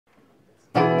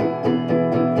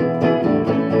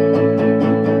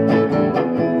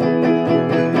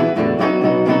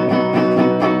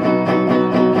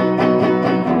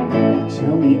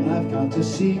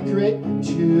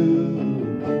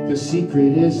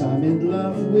'cause I'm in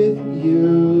love with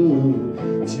you.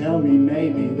 Tell me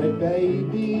maybe that,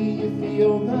 baby, you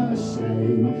feel the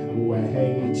same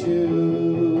way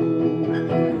too.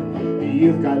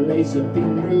 You've got laser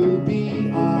beam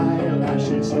ruby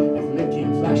eyelashes,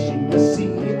 flicking, flashing the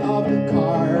sea of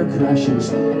car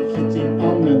crashes, hitting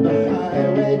on the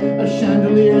highway of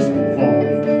chandeliers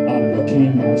falling. I'm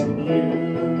looking at you.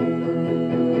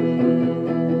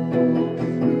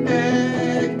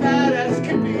 Mad as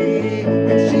can be,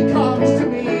 when she comes to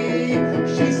me,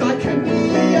 she's like a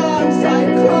neon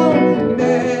cyclone.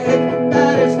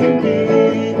 Mad as can be,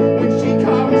 when she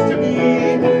comes to me,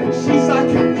 she's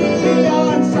like a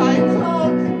neon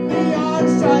cyclone, neon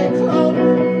cyclone,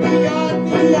 neon,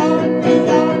 neon,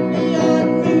 neon, neon,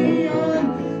 neon.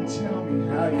 Tell me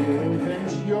how you invent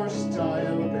your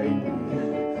style, baby.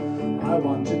 I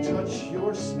want to touch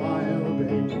your smile,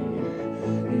 baby.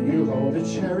 You hold a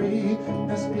cherry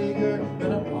that's bigger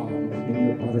than a palm in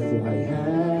your butterfly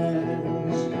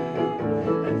hands,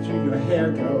 and through your hair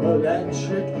go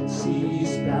electric sea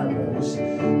sparrows,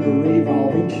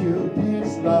 revolving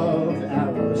Cupid's love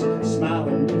arrows,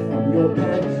 smiling from your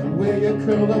bed where you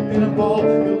curl up in a ball.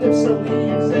 Your lips are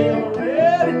leaves, they are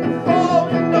red in the fall,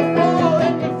 in the fall,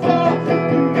 in the fall.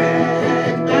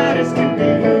 Mad as can be,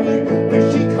 when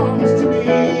she comes to me,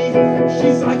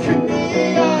 she's like a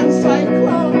neon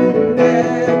cyclone.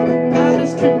 Mad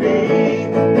as can be,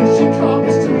 when she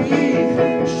comes to me,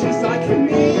 she's like a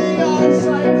neon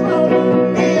cyclone,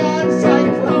 neon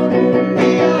cyclone,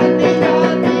 neon,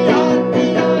 neon, neon,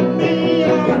 neon,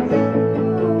 neon.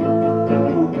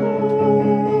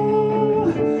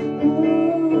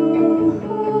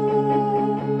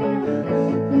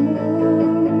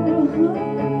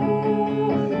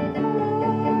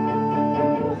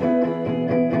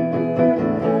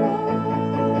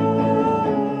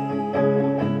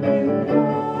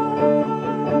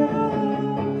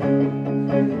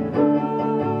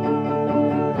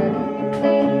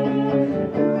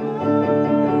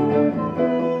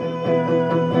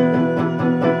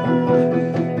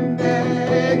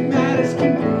 Mad as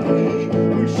can be,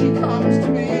 when she comes to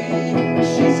me,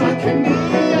 she's like a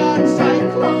neon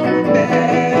cyclone.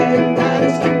 Mad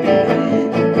as can be,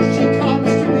 when she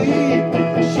comes to me,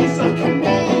 she's like a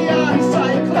neon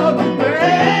cyclone.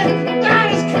 Mad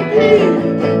as can be,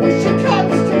 when she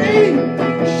comes to me,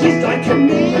 she's like a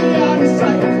neon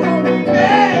cyclone.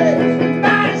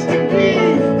 Mad as can be,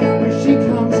 when she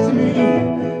comes to me,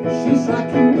 she's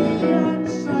like a neon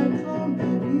cyclone,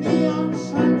 neon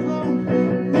cyclone,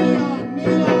 neon,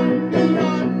 neon,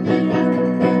 neon, neon.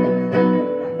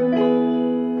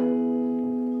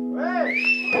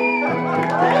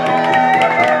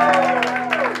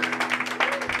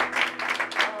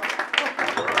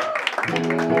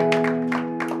 Hey!